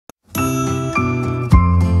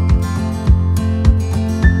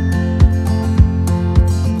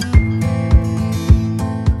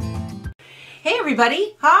Hey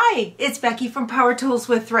everybody, hi, it's Becky from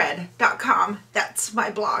powertoolswiththread.com. That's my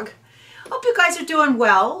blog. Hope you guys are doing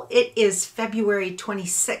well. It is February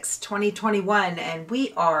 26, 2021, and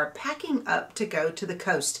we are packing up to go to the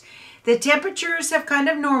coast. The temperatures have kind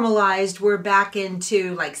of normalized. We're back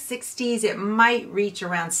into like 60s. It might reach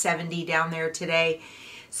around 70 down there today.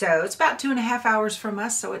 So it's about 2.5 hours from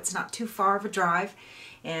us, so it's not too far of a drive.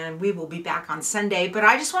 And we will be back on Sunday. But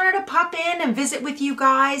I just wanted to pop in and visit with you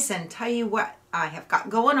guys and tell you what I have got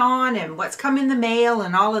going on and what's come in the mail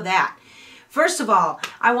and all of that. First of all,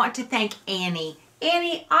 I want to thank Annie.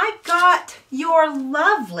 Annie, I got your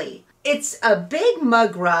lovely, it's a big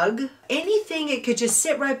mug rug. Anything, it could just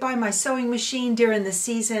sit right by my sewing machine during the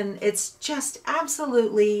season. It's just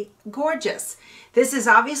absolutely gorgeous. This is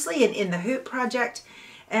obviously an In the Hoop project.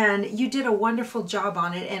 And you did a wonderful job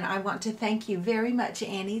on it, and I want to thank you very much,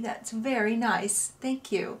 Annie. That's very nice. Thank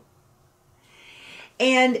you.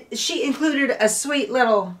 And she included a sweet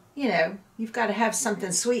little, you know, you've got to have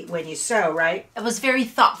something sweet when you sew, right? It was very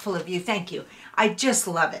thoughtful of you. Thank you. I just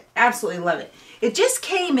love it. Absolutely love it. It just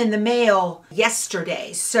came in the mail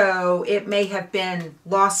yesterday, so it may have been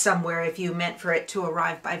lost somewhere if you meant for it to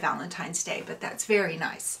arrive by Valentine's Day, but that's very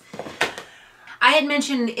nice. I had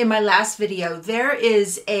mentioned in my last video, there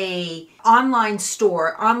is a online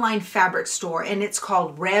store, online fabric store, and it's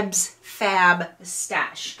called Reb's Fab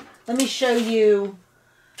Stash. Let me show you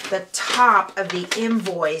the top of the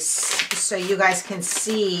invoice so you guys can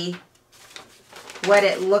see what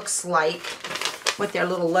it looks like, what their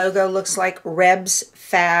little logo looks like, Reb's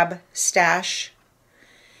Fab Stash.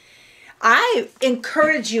 I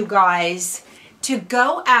encourage you guys to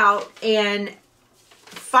go out and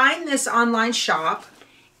find this online shop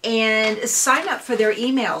and sign up for their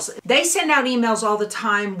emails. They send out emails all the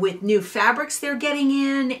time with new fabrics they're getting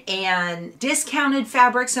in and discounted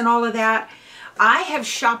fabrics and all of that. I have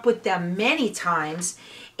shopped with them many times,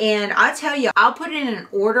 and I tell you, I'll put in an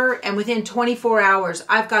order and within 24 hours,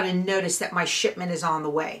 I've got a notice that my shipment is on the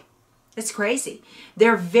way. It's crazy.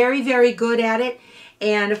 They're very, very good at it.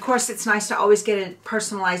 And of course, it's nice to always get a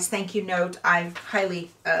personalized thank you note. I highly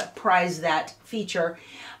prize that feature.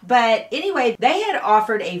 But anyway, they had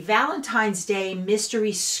offered a Valentine's Day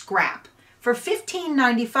mystery scrap for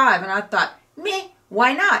 $15.95. And I thought, meh,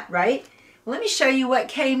 why not, right? Well, let me show you what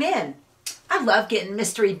came in. I love getting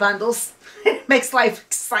mystery bundles. It makes life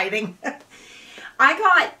exciting. I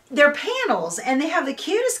got their panels, and they have the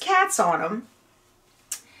cutest cats on them.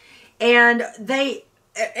 And I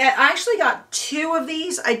actually got 2 of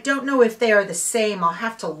these. I don't know if they are the same. I'll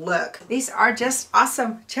have to look. These are just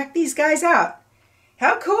awesome. Check these guys out.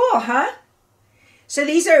 How cool, huh? So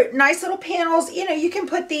these are nice little panels. You know, you can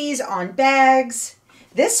put these on bags.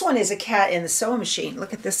 This one is a cat in the sewing machine.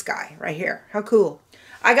 Look at this guy right here. How cool.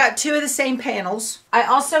 I got 2 of the same panels. I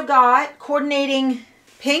also got coordinating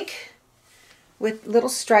pink with little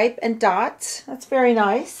stripe and dots. That's very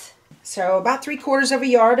nice. So about 3/4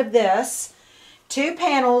 yard of this. 2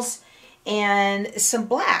 panels and some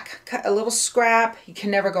black, a little scrap. You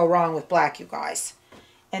can never go wrong with black, you guys.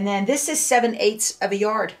 And then this is 7/8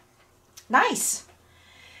 yard. Nice.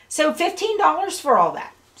 So $15 for all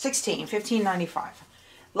that. $15.95.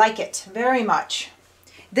 Like it very much.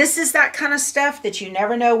 This is that kind of stuff that you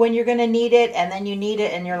never know when you're going to need it, and then you need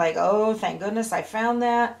it and you're like, oh, thank goodness I found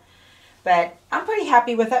that. But I'm pretty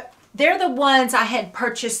happy with it. They're the ones I had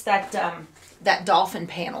purchased that dolphin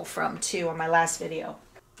panel from too on my last video.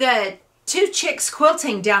 The Two Chicks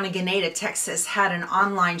Quilting down in Grenada, Texas had an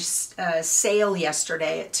online sale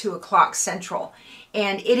yesterday at 2 o'clock Central,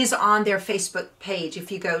 and it is on their Facebook page. If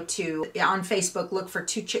you go on Facebook, look for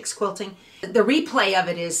Two Chicks Quilting. The replay of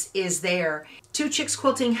it is there. Two Chicks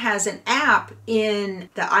Quilting has an app in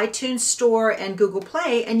the iTunes store and Google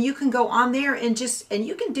Play, and you can go on there and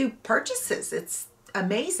you can do purchases. It's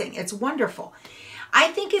amazing. It's wonderful. I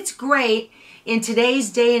think it's great in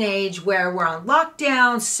today's day and age where we're on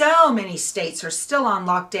lockdown. So many states are still on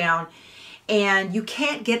lockdown and you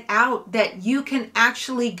can't get out, that you can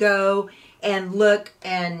actually go and look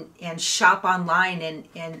and shop online.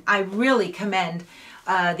 And I really commend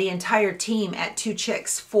the entire team at Two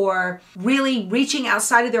Chicks for really reaching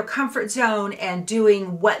outside of their comfort zone and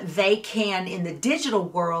doing what they can in the digital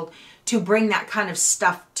world to bring that kind of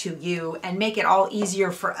stuff to you and make it all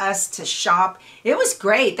easier for us to shop. It was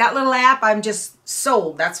great. That little app, I'm just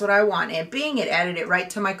sold. That's what I want. And being it added it right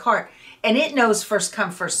to my cart. And it knows first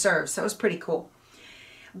come, first serve. So it was pretty cool.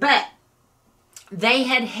 But they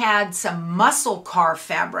had some muscle car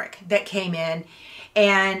fabric that came in.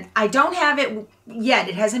 And I don't have it yet.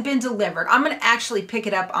 It hasn't been delivered. I'm going to actually pick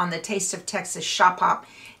it up on the Taste of Texas Shop Hop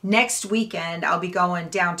next weekend. I'll be going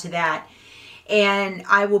down to that. and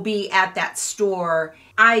I will be at that store.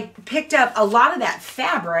 I picked up a lot of that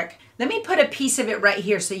fabric. Let me put a piece of it right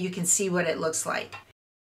here so you can see what it looks like.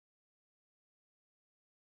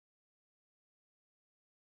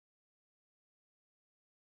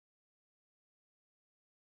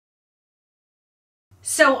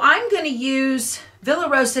 So I'm going to use Villa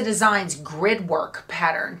Rosa Designs grid work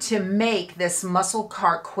pattern to make this muscle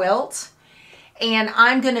car quilt. And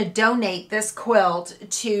I'm going to donate this quilt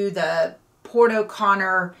to the Port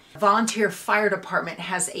O'Connor Volunteer Fire Department.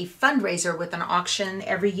 Has a fundraiser with an auction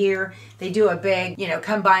every year. They do a big, you know,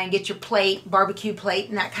 come by and get your plate, barbecue plate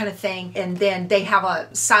and that kind of thing. And then they have a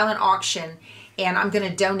silent auction. And I'm going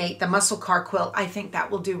to donate the muscle car quilt. I think that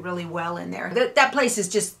will do really well in there. That place is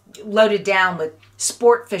just loaded down with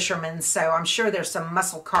sport fishermen, so I'm sure there's some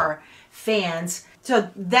muscle car fans. So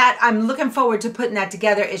that, I'm looking forward to putting that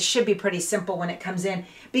together. It should be pretty simple when it comes in,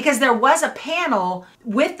 because there was a panel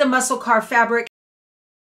with the muscle car fabric.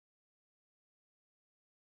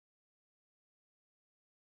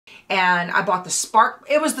 And I bought the spark,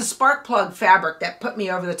 it was the spark plug fabric that put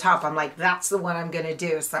me over the top. I'm like, that's the one I'm going to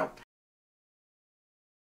do. So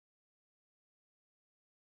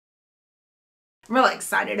I'm really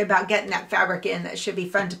excited about getting that fabric in. That should be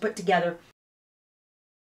fun to put together.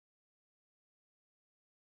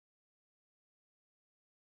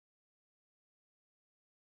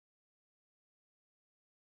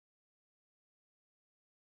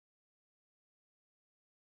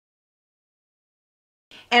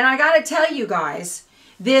 And I gotta tell you guys,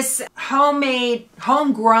 this homemade,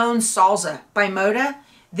 homegrown salsa by Moda,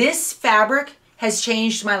 this fabric has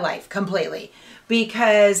changed my life completely,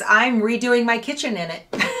 because I'm redoing my kitchen in it.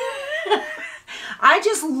 I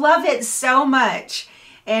just love it so much.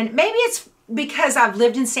 And maybe it's because I've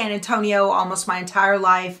lived in San Antonio almost my entire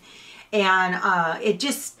life, and it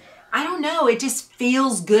just, I don't know, it just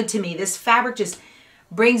feels good to me. This fabric just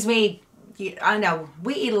brings me, I know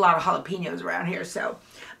we eat a lot of jalapenos around here, so.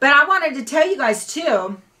 But I wanted to tell you guys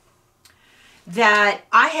too that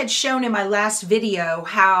I had shown in my last video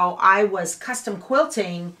how I was custom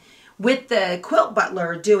quilting with the quilt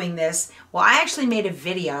butler doing this. Well, I actually made a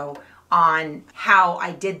video on how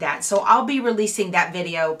I did that. So I'll be releasing that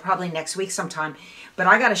video probably next week sometime. But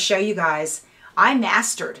I got to show you guys, I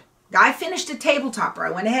mastered. I finished a table topper. I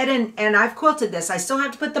went ahead and I've quilted this. I still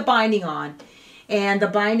have to put the binding on. And the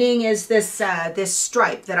binding is this, this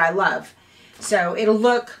stripe that I love. So it'll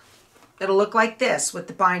look like this with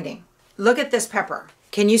the binding. Look at this pepper.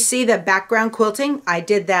 Can you see the background quilting? I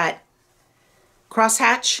did that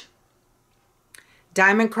crosshatch,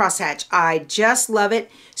 diamond crosshatch. I just love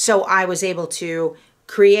it. So I was able to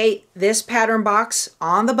create this pattern box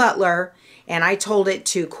on the butler, and I told it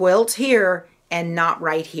to quilt here and not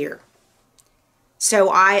right here. So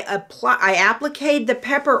I appliqued the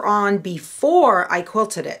pepper on before I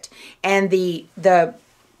quilted it, and the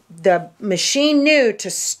machine knew to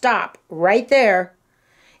stop right there,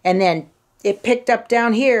 and then it picked up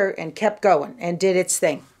down here and kept going and did its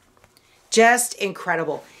thing. Just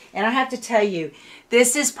incredible. And I have to tell you,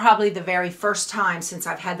 this is probably the very first time since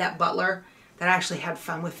I've had that butler that I actually had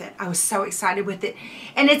fun with it. I was so excited with it.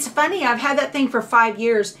 And it's funny, I've had that thing for 5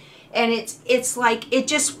 years, and it's like, it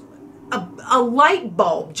just, a light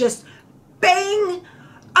bulb just bang. Oh,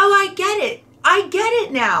 I get it. I get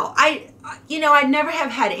it now. You know, I never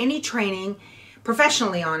have had any training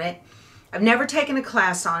professionally on it. I've never taken a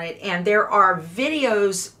class on it, and there are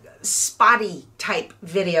videos, spotty type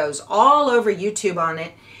videos all over YouTube on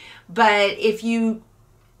it. But if you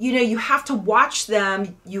know, you have to watch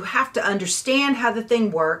them, you have to understand how the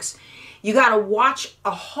thing works. You got to watch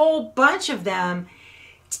a whole bunch of them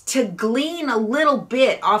to glean a little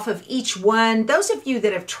bit off of each one. Those of you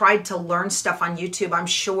that have tried to learn stuff on YouTube, I'm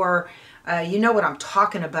sure you know what I'm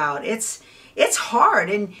talking about. It's hard,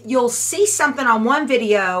 and you'll see something on one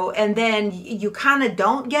video and then you kind of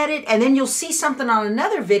don't get it, and then you'll see something on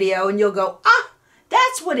another video and you'll go, ah,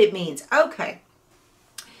 that's what it means. Okay.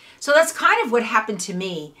 So that's kind of what happened to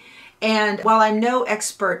me. And while I'm no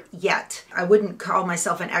expert yet, I wouldn't call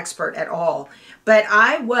myself an expert at all, but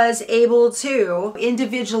I was able to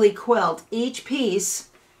individually quilt each piece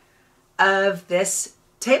of this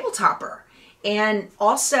table topper, and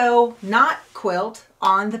also not quilt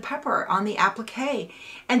on the pepper, on the applique.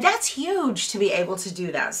 And that's huge to be able to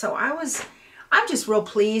do that. So I'm just real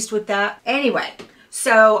pleased with that. Anyway,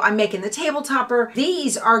 so I'm making the table topper.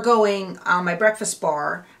 These are going on my breakfast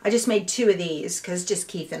bar. I just made 2 of these because just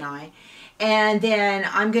Keith and I. And then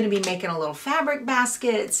I'm going to be making a little fabric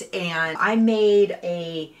baskets, and I made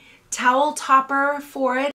a towel topper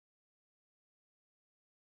for it.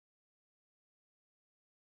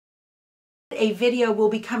 a video will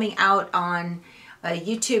be coming out on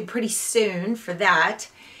YouTube pretty soon for that.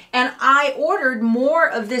 And I ordered more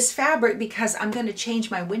of this fabric because I'm going to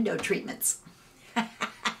change my window treatments.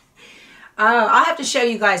 I'll have to show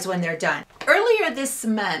you guys when they're done. Earlier this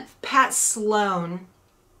month, Pat Sloan,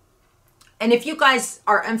 and if you guys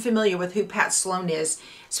are unfamiliar with who Pat Sloan is,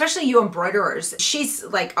 especially you embroiderers, she's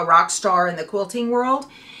like a rock star in the quilting world.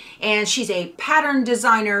 And she's a pattern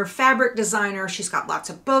designer, fabric designer. She's got lots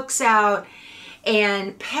of books out.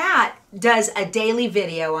 And Pat does a daily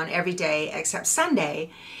video on every day except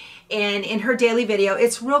Sunday. And in her daily video,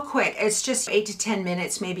 it's real quick. It's just 8 to 10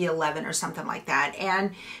 minutes, maybe 11 or something like that.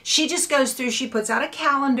 And she just goes through, she puts out a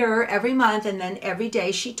calendar every month, and then every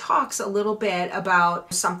day she talks a little bit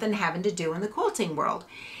about something having to do in the quilting world.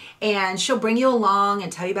 And she'll bring you along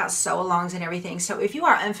and tell you about sew-alongs and everything. So if you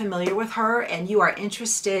are unfamiliar with her and you are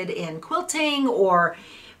interested in quilting, or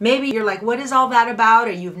maybe you're like, what is all that about?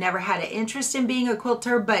 Or you've never had an interest in being a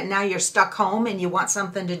quilter, but now you're stuck home and you want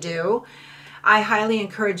something to do, I highly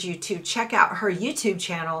encourage you to check out her YouTube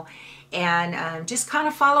channel and just kind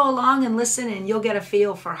of follow along and listen, and you'll get a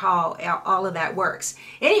feel for how all of that works.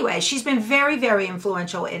 Anyway, she's been very, very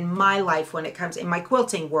influential in my life when it comes in my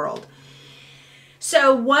quilting world.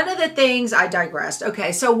 So one of the things, I digressed.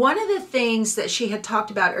 Okay, so one of the things that she had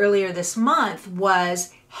talked about earlier this month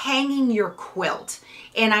was hanging your quilt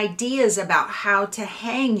and ideas about how to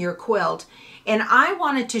hang your quilt. And I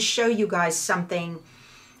wanted to show you guys something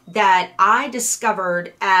that I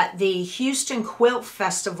discovered at the Houston Quilt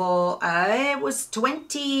Festival. It was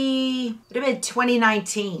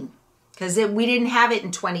 2019, because we didn't have it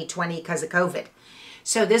in 2020 because of COVID.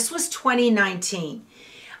 So this was 2019.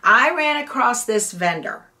 I ran across this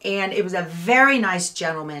vendor, and it was a very nice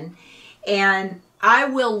gentleman, and I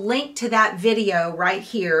will link to that video right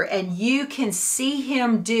here, and you can see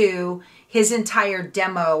him do his entire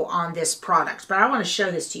demo on this product. But I want to show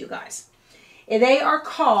this to you guys. They are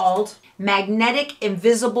called Magnetic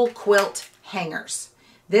Invisible Quilt Hangers.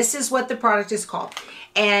 This is what the product is called.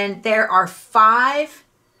 And there are 5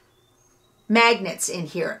 magnets in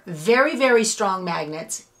here. Very, very strong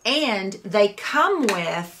magnets. And they come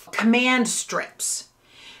with command strips.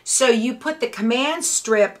 So you put the command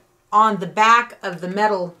strip on the back of the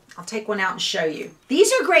metal. I'll take one out and show you.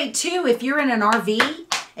 These are great too if you're in an RV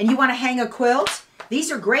and you want to hang a quilt. These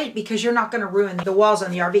are great because you're not going to ruin the walls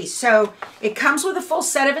on the RV. So it comes with a full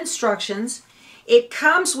set of instructions. It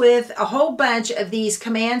comes with a whole bunch of these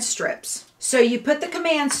command strips. So you put the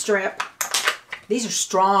command strip. These are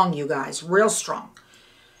strong, you guys, real strong.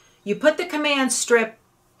 You put the command strip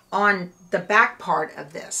on the back part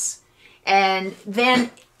of this. And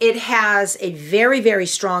then it has a very, very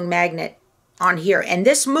strong magnet on here. And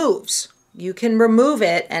this moves. You can remove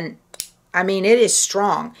it, and I mean, it is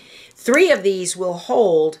strong. 3 of these will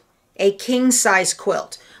hold a king-size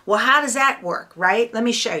quilt. Well, how does that work, right? Let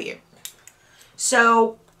me show you.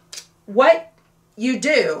 So what you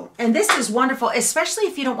do, and this is wonderful, especially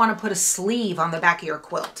if you don't want to put a sleeve on the back of your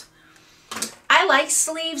quilt. I like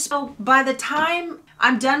sleeves, so by the time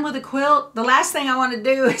I'm done with a quilt, the last thing I want to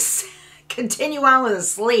do is continue on with a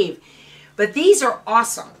sleeve. But these are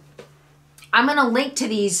awesome. I'm going to link to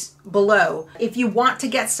these below. If you want to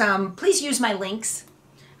get some, please use my links.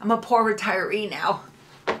 I'm a poor retiree now.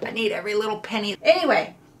 I need every little penny.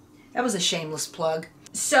 Anyway, that was a shameless plug.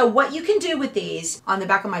 So what you can do with these on the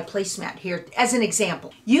back of my placemat here, as an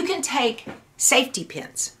example, you can take safety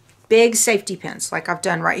pins, big safety pins, like I've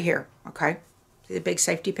done right here, okay? See the big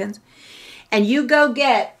safety pins? And you go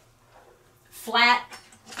get flat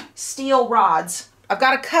steel rods. I've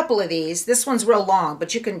got a couple of these. This one's real long,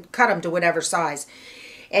 but you can cut them to whatever size.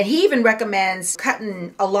 And he even recommends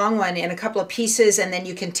cutting a long one in a couple of pieces, and then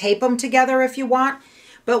you can tape them together if you want.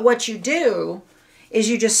 But what you do is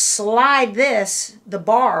you just slide the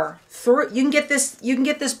bar through. You can get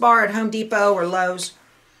this bar at Home Depot or Lowe's.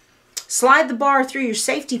 Slide the bar through your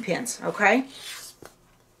safety pins, okay?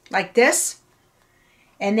 Like this.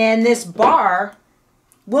 And then this bar,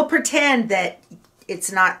 we'll pretend that it's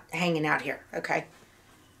not hanging out here, okay?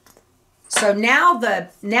 So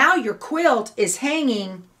now your quilt is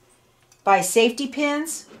hanging by safety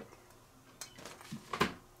pins.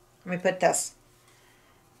 Let me put this.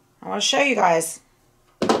 I want to show you guys.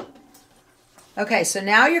 Okay, so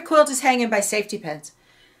now your quilt is hanging by safety pins.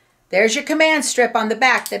 There's your command strip on the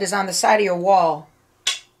back that is on the side of your wall.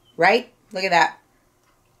 Right? Look at that.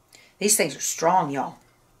 These things are strong, y'all.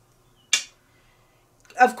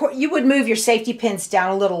 Of course, you would move your safety pins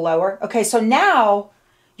down a little lower. Okay, so now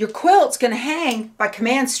your quilt's going to hang by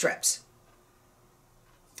command strips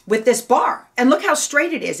with this bar. And look how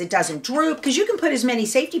straight it is. It doesn't droop because you can put as many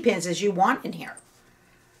safety pins as you want in here.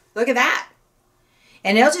 Look at that.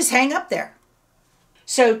 and they'll just hang up there.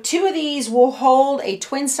 So 2 of these will hold a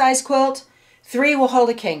twin size quilt, 3 will hold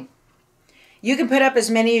a king. You can put up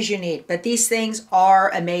as many as you need, but these things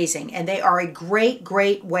are amazing, and they are a great,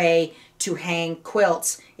 great way to hang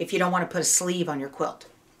quilts if you don't want to put a sleeve on your quilt.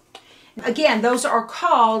 Again, those are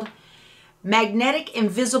called magnetic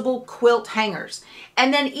invisible quilt hangers.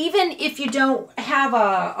 And then even if you don't have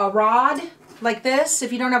a rod like this,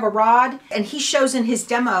 if you don't have a rod, and he shows in his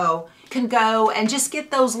demo, you can go and just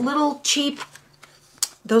get those little cheap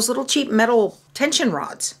metal tension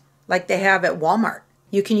rods like they have at Walmart.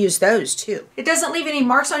 You can use those too. It doesn't leave any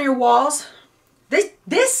marks on your walls.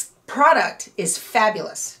 This product is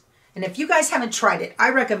fabulous. And if you guys haven't tried it, I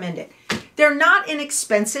recommend it. They're not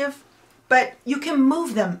inexpensive, but you can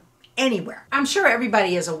move them anywhere. I'm sure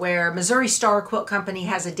everybody is aware Missouri Star Quilt Company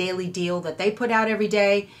has a daily deal that they put out every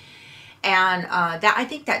day. And I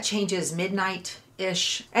think that changes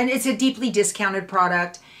midnight-ish. And it's a deeply discounted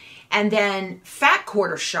product. And then Fat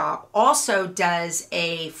Quarter Shop also does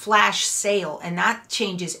a flash sale, and that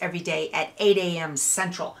changes every day at 8 a.m.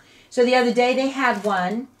 Central. So the other day they had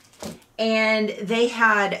one, and they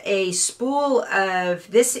had a spool of,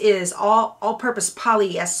 this is all-purpose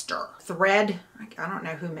polyester thread. I don't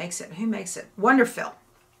know who makes it. Who makes it? Wonderful.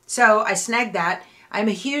 So I snagged that. I'm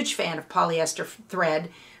a huge fan of polyester thread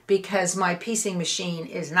because my piecing machine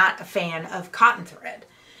is not a fan of cotton thread.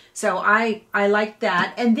 So I like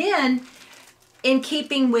that. And then in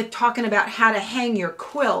keeping with talking about how to hang your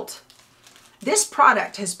quilt, this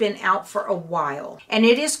product has been out for a while, and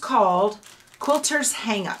it is called Quilter's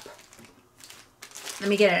Hang Up. Let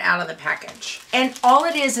me get it out of the package. And all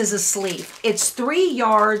it is a sleeve. It's 3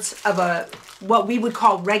 yards of what we would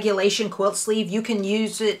call regulation quilt sleeve. You can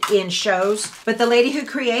use it in shows, but the lady who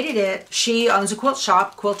created it, she owns a quilt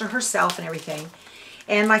shop, quilter herself and everything.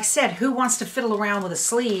 And like I said, who wants to fiddle around with a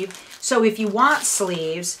sleeve? So if you want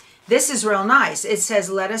sleeves, this is real nice. It says,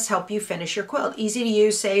 let us help you finish your quilt. Easy to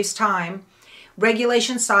use, saves time.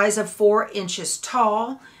 Regulation size of 4 inches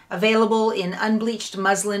tall. Available in unbleached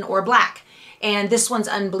muslin or black. And this one's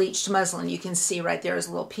unbleached muslin. You can see right there is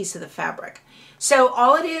a little piece of the fabric. So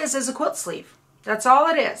all it is a quilt sleeve. That's all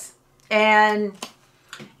it is. And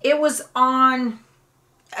it was on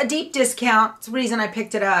a deep discount. It's the reason I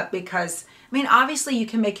picked it up, because I mean, obviously you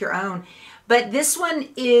can make your own, but this one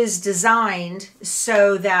is designed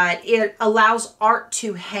so that it allows art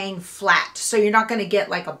to hang flat. So you're not going to get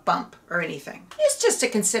like a bump or anything. It's just a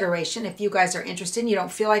consideration. If you guys are interested and you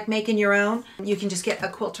don't feel like making your own, you can just get a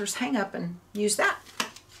Quilter's Hang Up and use that.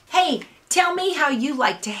 Hey, tell me how you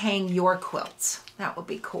like to hang your quilts. That would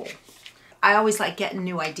be cool. I always like getting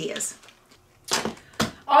new ideas.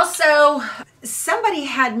 Also, somebody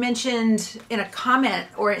had mentioned in a comment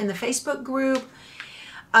or in the Facebook group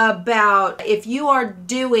about if you are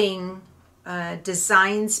doing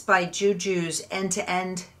Designs by Juju's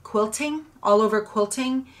end-to-end quilting, all over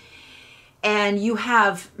quilting, and you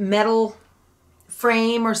have metal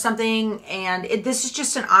frame or something, and this is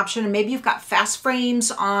just an option, and maybe you've got fast frames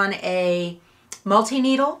on a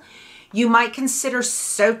multi-needle, you might consider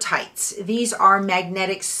sew tights. These are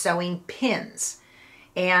magnetic sewing pins.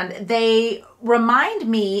 And they remind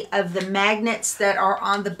me of the magnets that are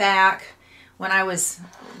on the back when I was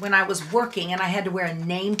working and I had to wear a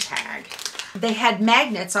name tag. They had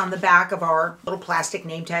magnets on the back of our little plastic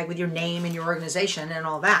name tag with your name and your organization and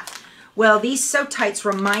all that. Well, these sew tights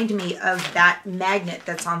remind me of that magnet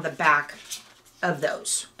that's on the back of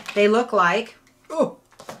those. They look like,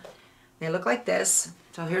 they look like this.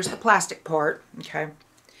 So here's the plastic part, okay?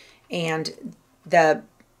 And they're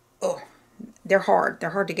hard. They're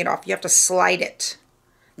hard to get off. You have to slide it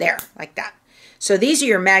there, like that. So these are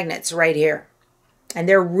your magnets right here. And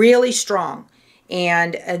they're really strong.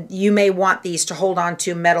 And you may want these to hold on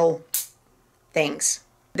to metal things.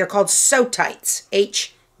 They're called sew tights.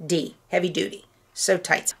 HD. Heavy duty. Sew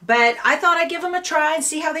tights. But I thought I'd give them a try and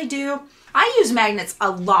see how they do. I use magnets a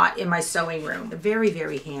lot in my sewing room. They're very,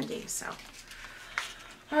 very handy. So,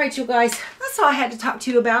 all right, you guys. That's all I had to talk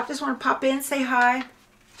to you about. Just want to pop in, say hi.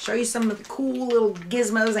 Show you some of the cool little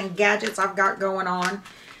gizmos and gadgets I've got going on.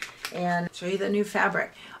 And show you the new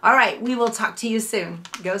fabric. All right, we will talk to you soon.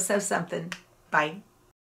 Go sew something. Bye.